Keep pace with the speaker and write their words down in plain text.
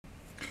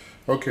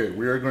Okay,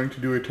 we are going to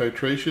do a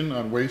titration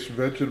on waste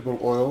vegetable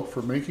oil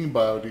for making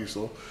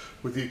biodiesel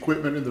with the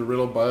equipment in the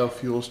Riddle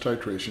Biofuels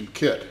Titration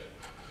Kit.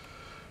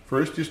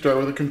 First, you start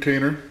with a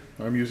container.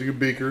 I'm using a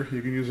beaker.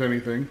 You can use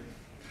anything.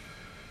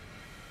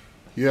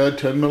 You add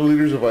 10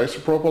 milliliters of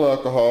isopropyl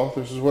alcohol.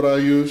 This is what I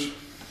use.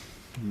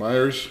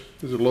 Myers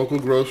is a local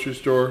grocery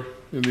store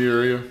in the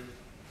area.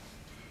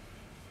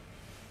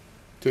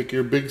 Take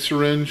your big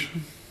syringe.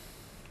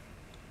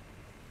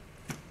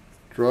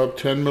 Drop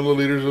 10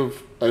 milliliters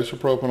of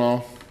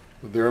isopropanol,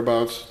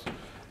 thereabouts.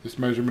 This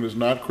measurement is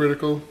not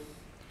critical.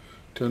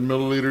 10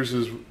 milliliters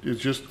is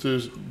just to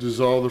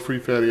dissolve the free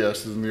fatty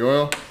acids in the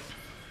oil,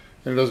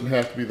 and it doesn't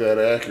have to be that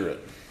accurate.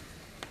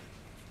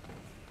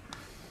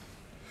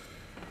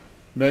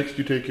 Next,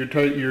 you take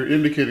your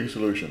indicating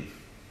solution.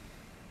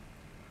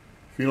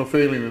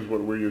 Phenolphthalein is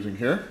what we're using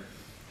here.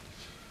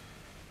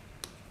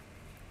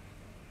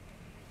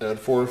 Add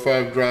 4 or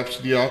 5 drops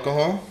of the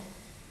alcohol.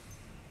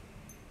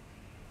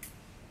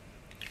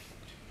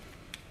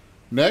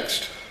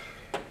 Next,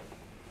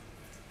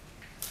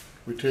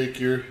 we take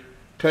your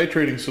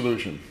titrating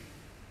solution,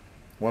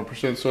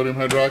 1% sodium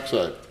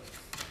hydroxide.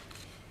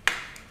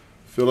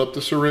 Fill up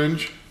the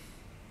syringe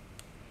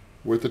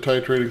with the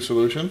titrating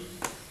solution.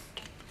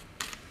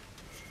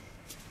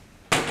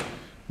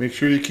 Make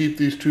sure you keep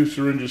these two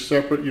syringes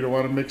separate. You don't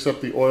want to mix up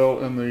the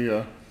oil and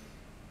the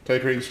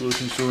titrating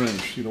solution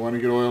syringe. You don't want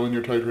to get oil in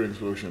your titrating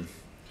solution.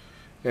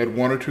 Add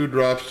 1 or 2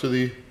 drops to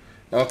the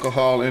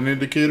alcohol and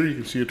indicator. You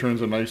can see it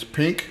turns a nice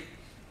pink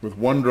with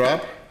 1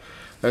 drop.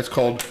 That's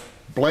called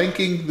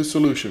blanking the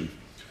solution.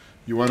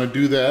 You want to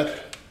do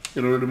that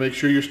in order to make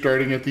sure you're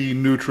starting at the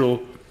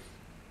neutral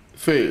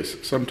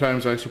phase.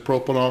 Sometimes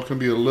isopropanol can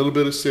be a little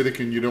bit acidic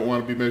and you don't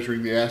want to be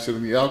measuring the acid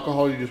in the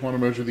alcohol. You just want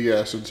to measure the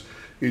acids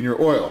in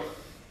your oil.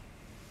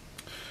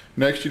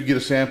 Next, you get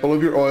a sample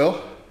of your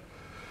oil.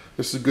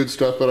 This is good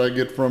stuff that I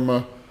get from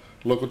a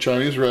local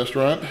Chinese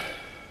restaurant.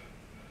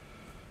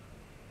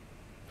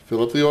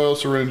 Fill up the oil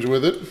syringe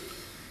with it.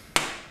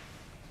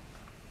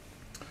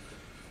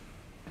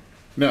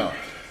 Now,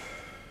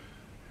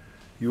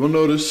 you will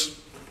notice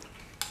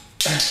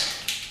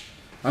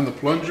on the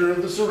plunger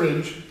of the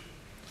syringe,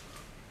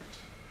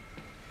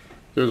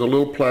 there's a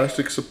little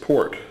plastic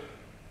support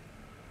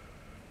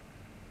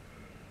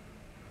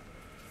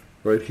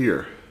right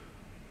here.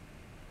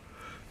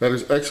 That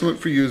is excellent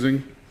for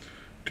using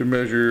to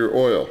measure your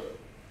oil.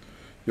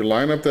 You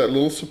line up that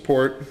little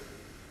support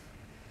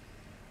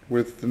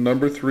with the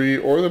number 3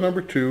 or the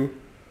number 2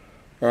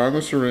 on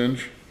the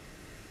syringe.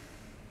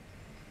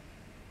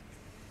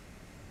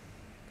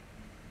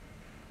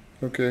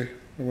 Okay,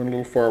 I went a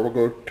little far, we'll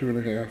go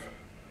 2.5.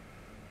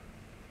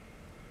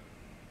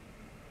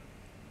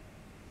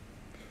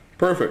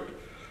 Perfect.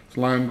 It's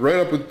lined right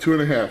up with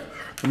 2.5.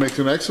 It makes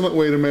an excellent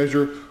way to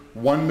measure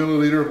 1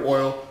 milliliter of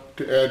oil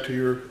to add to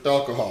your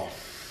alcohol.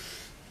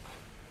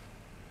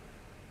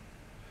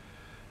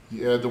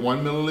 You add the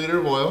 1 milliliter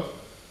of oil.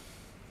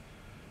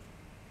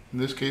 In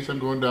this case, I'm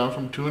going down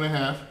from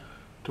 2.5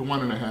 to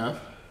 1.5.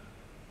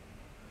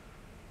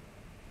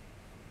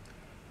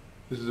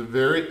 This is a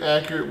very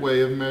accurate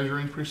way of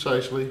measuring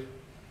precisely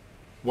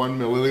 1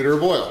 milliliter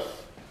of oil.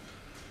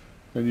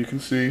 And you can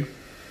see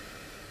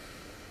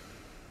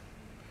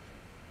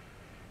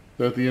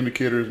that the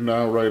indicator is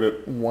now right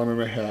at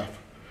 1.5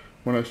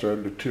 when I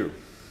started at 2.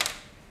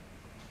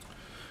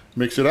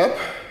 Mix it up.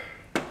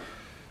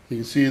 You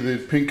can see the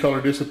pink color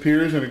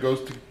disappears and it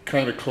goes to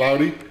kind of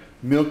cloudy,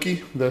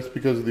 milky. That's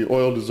because of the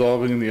oil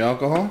dissolving in the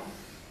alcohol.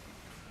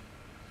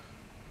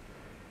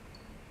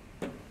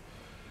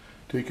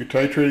 Take your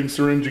titrating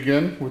syringe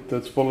again,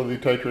 that's full of the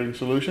titrating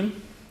solution,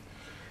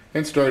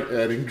 and start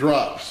adding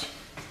drops.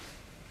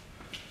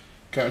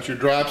 Count your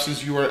drops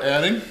as you are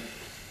adding.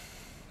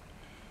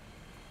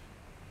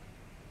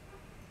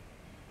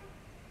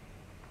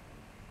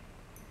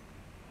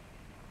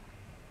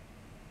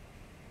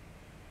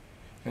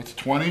 That's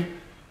 20.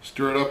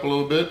 Stir it up a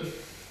little bit.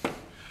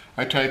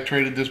 I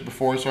titrated this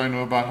before, so I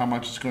know about how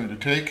much it's going to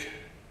take.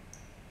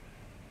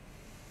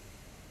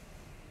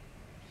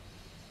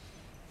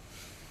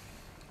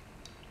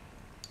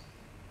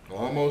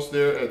 Almost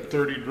there at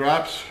 30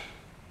 drops.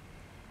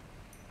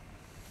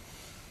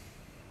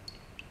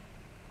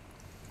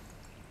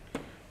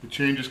 It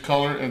changes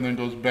color and then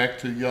goes back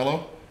to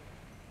yellow.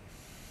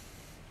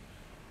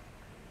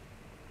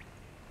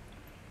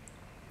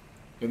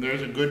 And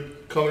there's a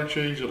good color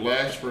change that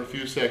lasts for a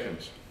few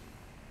seconds.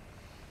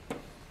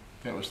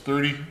 That was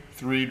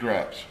 33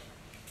 drops.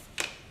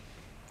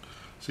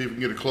 See if we can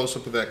get a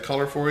close-up of that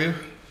color for you.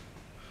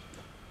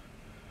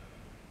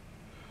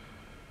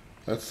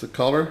 That's the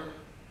color.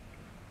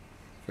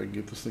 If I can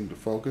get this thing to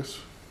focus.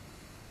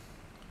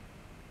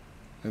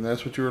 And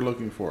that's what you were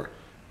looking for.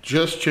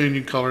 Just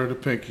changing color to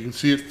pink. You can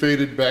see it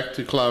faded back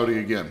to cloudy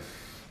again.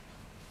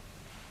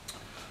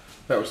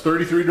 That was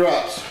 33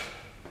 drops.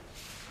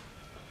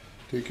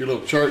 Take your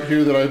little chart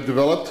here that I've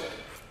developed.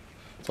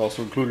 It's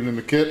also included in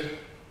the kit.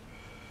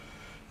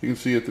 You can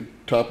see at the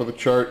top of the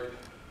chart,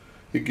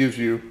 it gives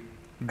you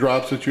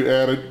drops that you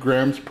added,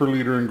 grams per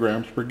liter and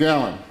grams per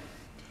gallon.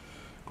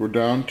 Go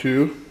down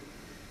to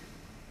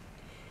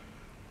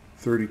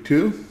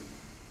 32.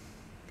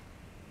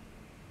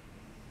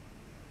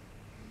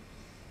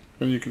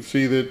 And you can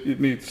see that it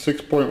needs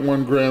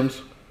 6.1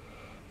 grams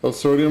of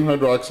sodium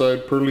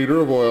hydroxide per liter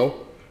of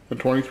oil and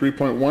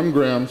 23.1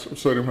 grams of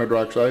sodium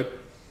hydroxide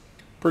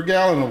per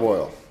gallon of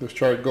oil. This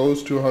chart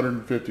goes to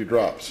 150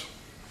 drops.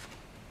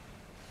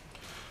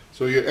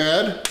 So you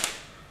add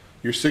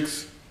your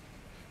 6,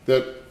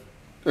 that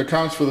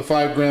accounts for the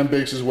 5 gram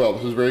base as well.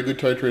 This is very good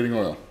titrating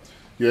oil.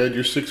 You add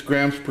your 6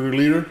 grams per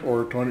liter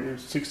or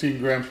 16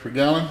 grams per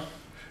gallon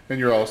and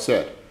you're all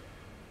set.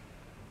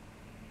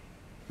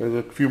 There's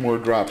a few more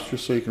drops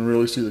just so you can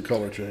really see the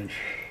color change.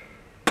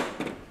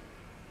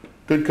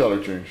 Good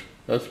color change.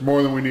 That's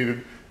more than we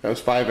needed. That's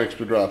 5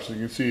 extra drops. You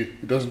can see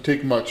it doesn't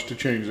take much to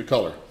change the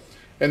color.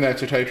 And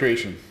that's a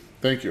titration.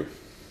 Thank you.